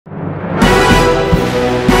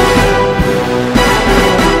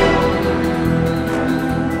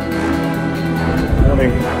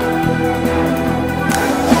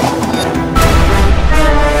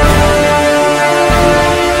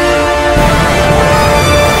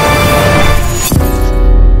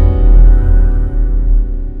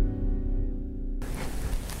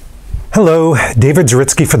Hello, David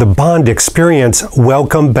Zaritsky for the Bond Experience.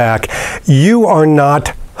 Welcome back. You are not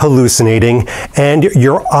hallucinating and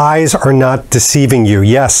your eyes are not deceiving you.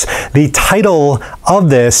 Yes, the title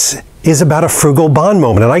of this is about a frugal Bond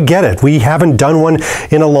moment, and I get it. We haven't done one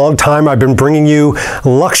in a long time. I've been bringing you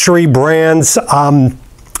luxury brands,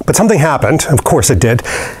 but something happened. Of course it did.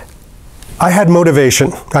 I had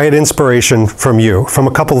motivation, I had inspiration from you, from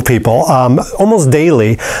a couple of people. Almost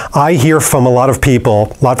daily, I hear from a lot of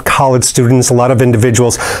people, a lot of college students, a lot of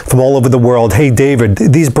individuals from all over the world. Hey, David,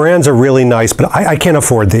 these brands are really nice, but I can't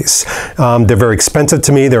afford these. They're very expensive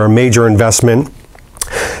to me. They're a major investment.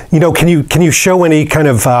 You know, can you show any kind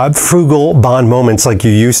of frugal Bond moments like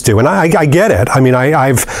you used to? And I get it. I mean,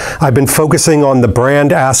 I've been focusing on the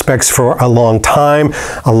brand aspects for a long time.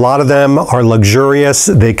 A lot of them are luxurious.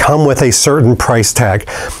 They come with a certain price tag.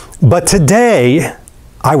 But today,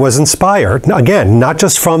 I was inspired, again, not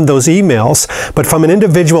just from those emails, but from an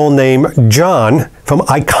individual named John from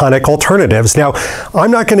Iconic Alternatives. Now,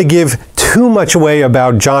 I'm not going to give too much away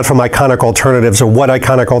about John from Iconic Alternatives or what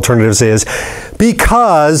Iconic Alternatives is,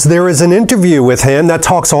 because there is an interview with him that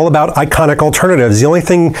talks all about Iconic Alternatives. The only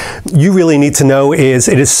thing you really need to know is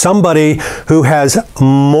it is somebody who has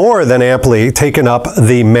more than amply taken up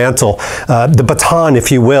the mantle, the baton, if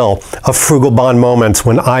you will, of frugal Bond moments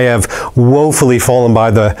when I have woefully fallen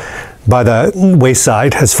by the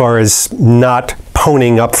wayside as far as not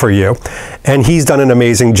ponying up for you. And he's done an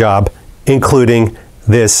amazing job, including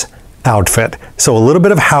this outfit. So a little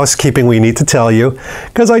bit of housekeeping we need to tell you,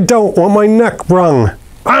 because I don't want my neck wrung.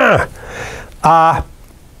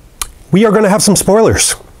 We are going to have some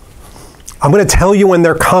spoilers. I'm going to tell you when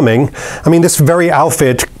they're coming. I mean, this very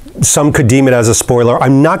outfit, some could deem it as a spoiler.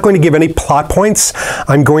 I'm not going to give any plot points.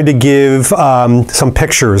 I'm going to give some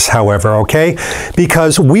pictures, however, okay?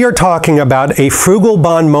 Because we are talking about a frugal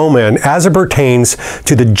Bond moment as it pertains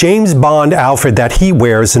to the James Bond outfit that he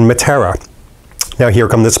wears in Matera. Now here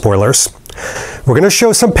come the spoilers. We're going to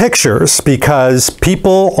show some pictures because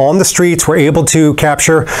people on the streets were able to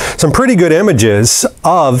capture some pretty good images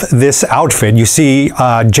of this outfit. You see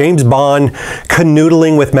James Bond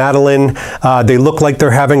canoodling with Madeline. They look like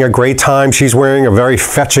they're having a great time. She's wearing a very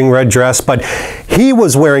fetching red dress, but he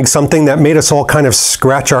was wearing something that made us all kind of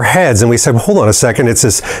scratch our heads. And we said, well, hold on a second. It's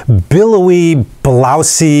this billowy,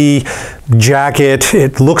 blousy jacket.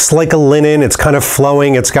 It looks like a linen. It's kind of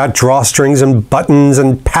flowing. It's got drawstrings and buttons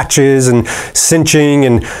and patches and cinching.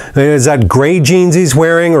 And is that gray jeans he's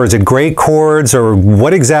wearing, or is it gray cords, or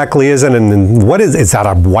what exactly is it? And what is that,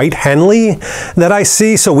 a white Henley that I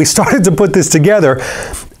see? So we started to put this together.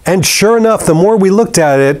 And sure enough, the more we looked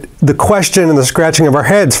at it, the question and the scratching of our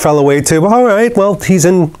heads fell away to, all right, well, he's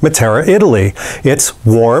in Matera, Italy. It's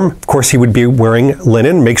warm. Of course, he would be wearing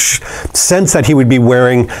linen. Makes sense that he would be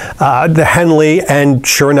wearing the Henley. And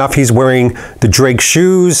sure enough, he's wearing the Drake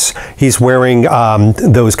shoes. He's wearing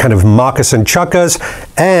those kind of moccasin chukkas.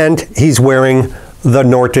 And he's wearing the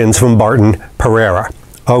Nortons from Barton Pereira.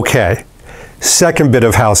 Okay. Second bit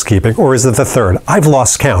of housekeeping, or is it the third? I've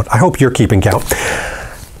lost count. I hope you're keeping count.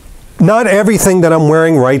 Not everything that I'm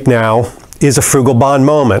wearing right now is a frugal Bond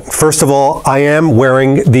moment. First of all, I am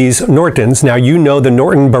wearing these Nortons. Now, you know the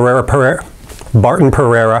Barton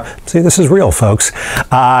Pereira. See, this is real, folks.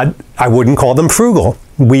 I wouldn't call them frugal.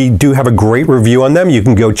 We do have a great review on them. You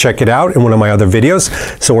can go check it out in one of my other videos.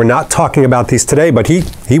 So we're not talking about these today, but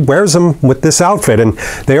he wears them with this outfit, and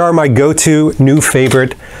they are my go-to new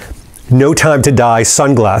favorite No Time to Die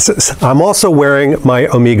sunglasses. I'm also wearing my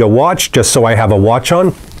Omega watch, just so I have a watch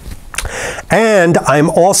on. And I'm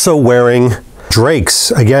also wearing Drake's.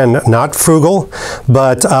 Again, not frugal,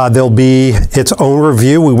 but there'll be its own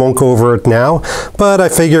review. We won't go over it now, but I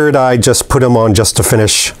figured I'd just put them on just to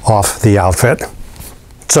finish off the outfit.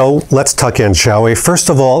 So let's tuck in, shall we? First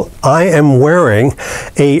of all, I am wearing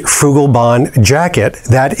a Frugal Bond jacket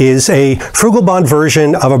that is a Frugal Bond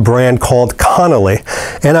version of a brand called Connolly.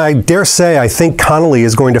 And I dare say I think Connolly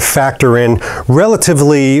is going to factor in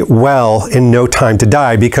relatively well in No Time to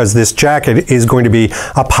Die, because this jacket is going to be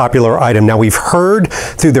a popular item. Now, we've heard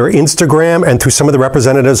through their Instagram and through some of the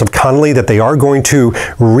representatives of Connolly that they are going to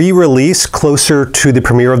re-release closer to the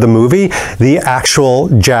premiere of the movie the actual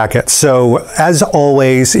jacket. So as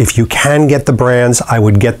always, if you can get the brands, I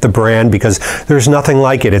would get the brand, because there's nothing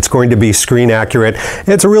like it. It's going to be screen accurate.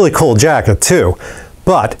 It's a really cool jacket too.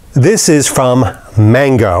 But this is from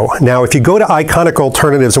Mango. Now, if you go to Iconic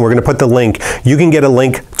Alternatives, and we're going to put the link, you can get a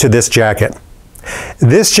link to this jacket.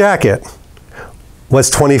 This jacket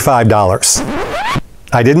was $25.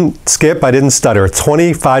 I didn't skip, I didn't stutter.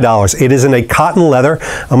 $25. It is in a cotton leather.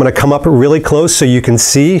 I'm going to come up really close so you can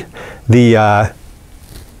see the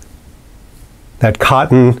that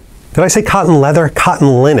cotton Did I say cotton leather?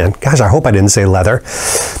 Cotton linen. Gosh, I hope I didn't say leather.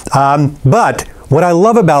 But what I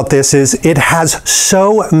love about this is it has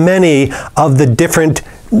so many of the different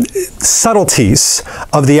subtleties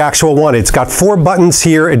of the actual one. It's got 4 buttons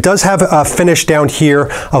here. It does have a finish down here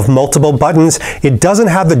of multiple buttons. It doesn't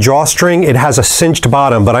have the drawstring. It has a cinched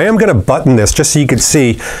bottom, but I am going to button this just so you can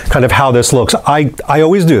see kind of how this looks. I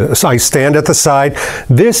always do this. I stand at the side.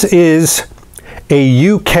 This is a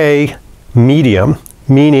UK medium,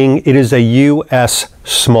 meaning it is a US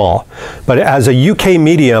small. But as a UK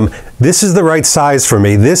medium, this is the right size for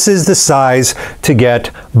me. This is the size to get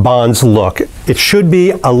Bond's look. It should be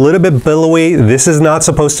a little bit billowy. This is not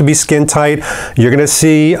supposed to be skin tight. You're going to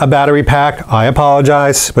see a battery pack. I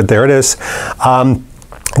apologize, but there it is.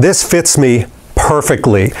 This fits me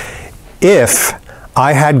perfectly. If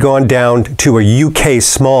I had gone down to a UK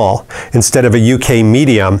small instead of a UK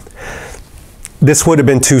medium, this would have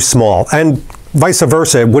been too small. And vice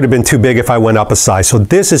versa, it would have been too big if I went up a size. So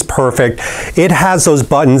this is perfect. It has those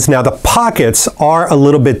buttons. Now the pockets are a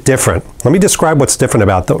little bit different. Let me describe what's different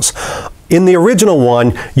about those. In the original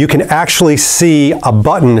one, you can actually see a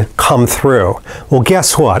button come through. Well,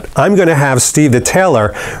 guess what? I'm going to have Steve the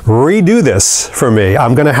tailor redo this for me.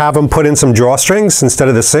 I'm going to have him put in some drawstrings instead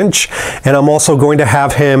of the cinch, and I'm also going to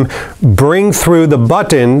have him bring through the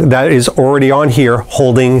button that is already on here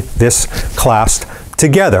holding this clasp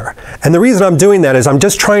together. And the reason I'm doing that is I'm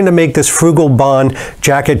just trying to make this Frugal Bond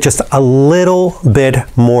jacket just a little bit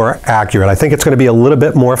more accurate. I think it's going to be a little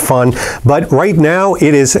bit more fun, but right now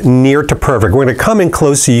it is near to perfect. We're going to come in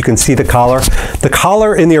close so you can see the collar. The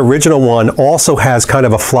collar in the original one also has kind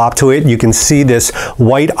of a flop to it. You can see this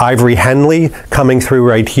white ivory Henley coming through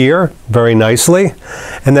right here very nicely.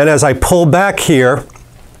 And then as I pull back here,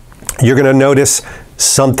 you're going to notice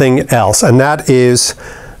something else, and that is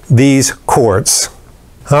these cords.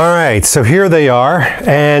 All right, so here they are,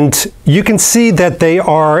 and you can see that they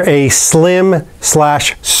are a slim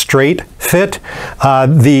slash straight fit.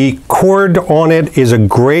 The cord on it is a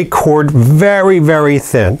gray cord, very, very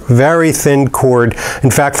thin cord.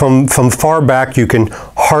 In fact, from far back, you can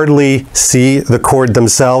hardly see the cord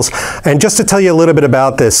themselves. And just to tell you a little bit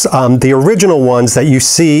about this, the original ones that you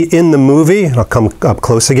see in the movie, and I'll come up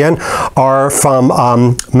close again, are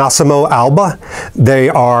from Massimo Alba. They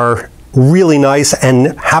are really nice,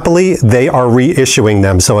 and happily they are reissuing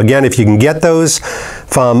them. So again, if you can get those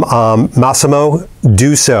from Massimo,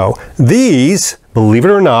 do so. These, believe it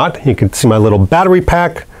or not, you can see my little battery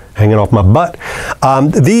pack hanging off my butt.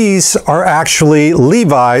 These are actually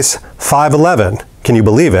Levi's 511. Can you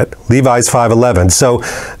believe it? Levi's 511. So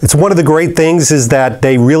it's one of the great things is that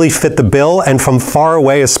they really fit the bill, and from far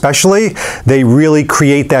away especially, they really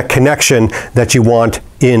create that connection that you want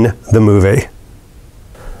in the movie.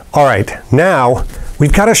 All right, now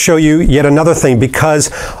we've got to show you yet another thing,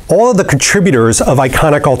 because all of the contributors of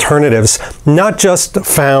Iconic Alternatives not just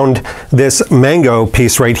found this mango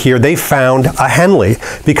piece right here, they found a Henley,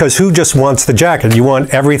 because who just wants the jacket? You want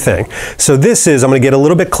everything. So this is, I'm going to get a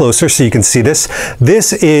little bit closer so you can see this.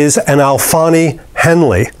 This is an Alfani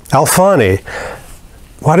Henley. Alfani.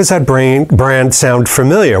 Why does that brand sound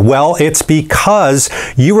familiar? Well, it's because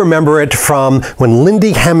you remember it from when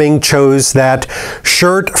Lindy Hemming chose that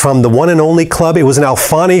shirt from the One and Only Club. It was an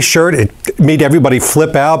Alfani shirt. It made everybody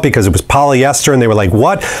flip out because it was polyester, and they were like,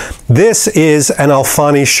 what? This is an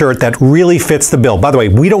Alfani shirt that really fits the bill. By the way,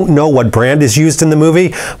 we don't know what brand is used in the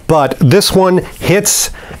movie, but this one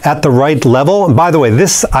hits at the right level. And by the way,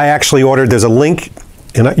 this I actually ordered. There's a link.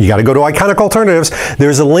 And you got to go to Iconic Alternatives.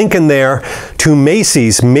 There's a link in there to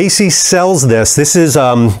Macy's. Macy's sells this. This is,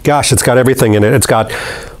 gosh, it's got everything in it. It's got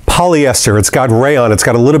polyester, it's got rayon, it's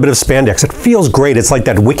got a little bit of spandex. It feels great. It's like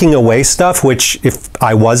that wicking away stuff, which if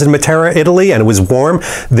I was in Matera, Italy, and it was warm,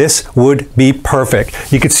 this would be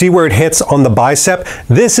perfect. You can see where it hits on the bicep.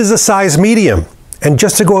 This is a size medium. And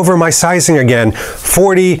just to go over my sizing again,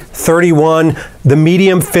 40, 31, the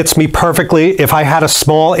medium fits me perfectly. If I had a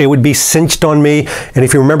small, it would be cinched on me. And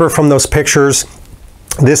if you remember from those pictures,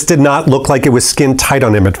 this did not look like it was skin tight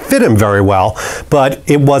on him. It fit him very well, but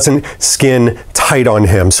it wasn't skin tight on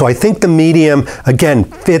him. So I think the medium, again,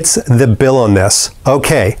 fits the bill on this.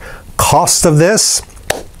 Okay, cost of this,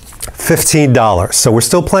 $15. So we're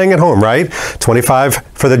still playing at home, right? $25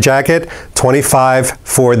 for the jacket, $25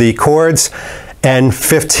 for the cords, and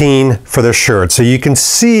 $15 for the shirt. So you can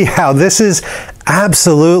see how this is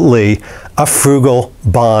absolutely a Frugal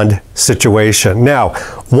Bond situation. Now,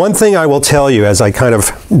 one thing I will tell you as I kind of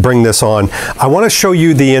bring this on, I want to show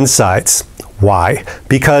you the insides. Why?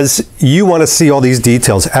 Because you want to see all these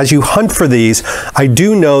details. As you hunt for these, I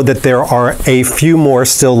do know that there are a few more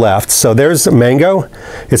still left. So there's Mango.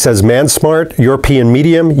 It says Man Smart, European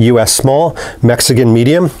Medium, US Small, Mexican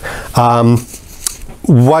Medium.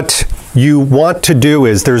 What you want to do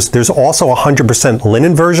is there's also a 100%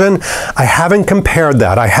 linen version. I haven't compared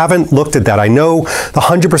that. I haven't looked at that. I know the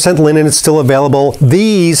 100% linen is still available.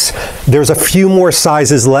 There's a few more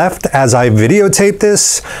sizes left as I videotape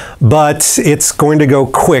this, but it's going to go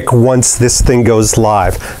quick once this thing goes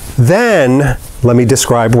live. Then let me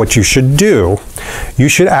describe what you should do. You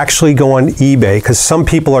should actually go on eBay, because some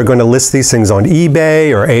people are going to list these things on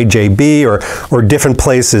eBay or AJB or different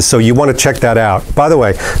places, so you want to check that out. By the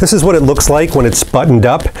way, this is what it looks like when it's buttoned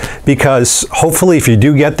up, because hopefully if you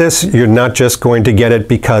do get this, you're not just going to get it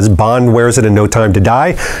because Bond wears it in No Time to Die.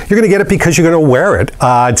 You're going to get it because you're going to wear it.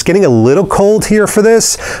 It's getting a little cold here for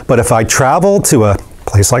this, but if I travel to a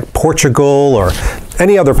place like Portugal or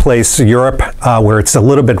any other place, Europe, where it's a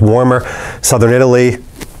little bit warmer, southern Italy,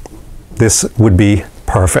 this would be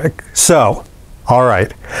perfect. So, all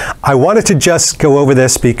right, I wanted to just go over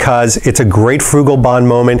this because it's a great Frugal Bond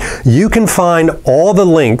moment. You can find all the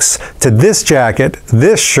links to this jacket,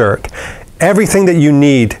 this shirt, everything that you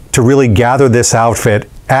need to really gather this outfit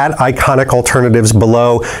at Iconic Alternatives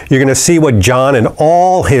below. You're going to see what John and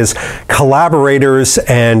all his collaborators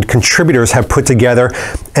and contributors have put together.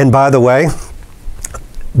 And by the way,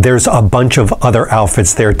 there's a bunch of other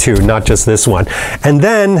outfits there too, not just this one. And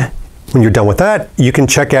then when you're done with that, you can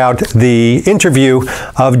check out the interview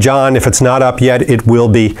of John. If it's not up yet, it will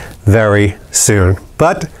be very soon.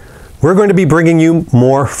 But we're going to be bringing you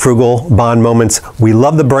more Frugal Bond moments. We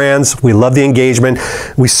love the brands. We love the engagement.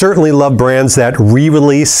 We certainly love brands that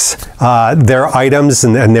re-release their items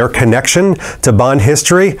and their connection to Bond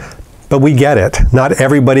history. But we get it. Not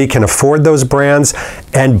everybody can afford those brands.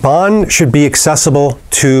 And Bond should be accessible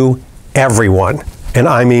to everyone. And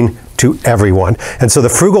I mean to everyone. And so the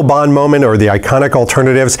Frugal Bond moment, or the Iconic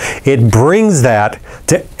Alternatives, it brings that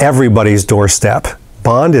to everybody's doorstep.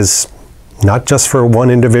 Bond is not just for one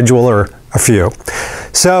individual or a few.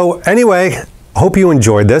 So anyway, hope you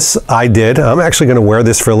enjoyed this. I did. I'm actually going to wear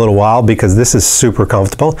this for a little while because this is super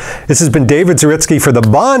comfortable. This has been David Zaritsky for the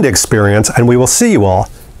Bond Experience, and we will see you all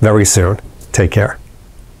very soon. Take care.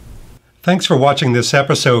 Thanks for watching this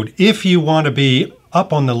episode. If you want to be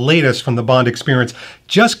up on the latest from the Bond Experience,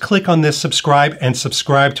 just click on this subscribe and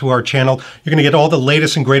subscribe to our channel. You're going to get all the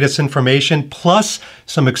latest and greatest information, plus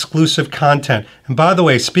some exclusive content. And by the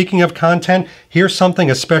way, speaking of content, here's something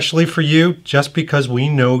especially for you, just because we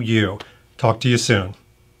know you. Talk to you soon.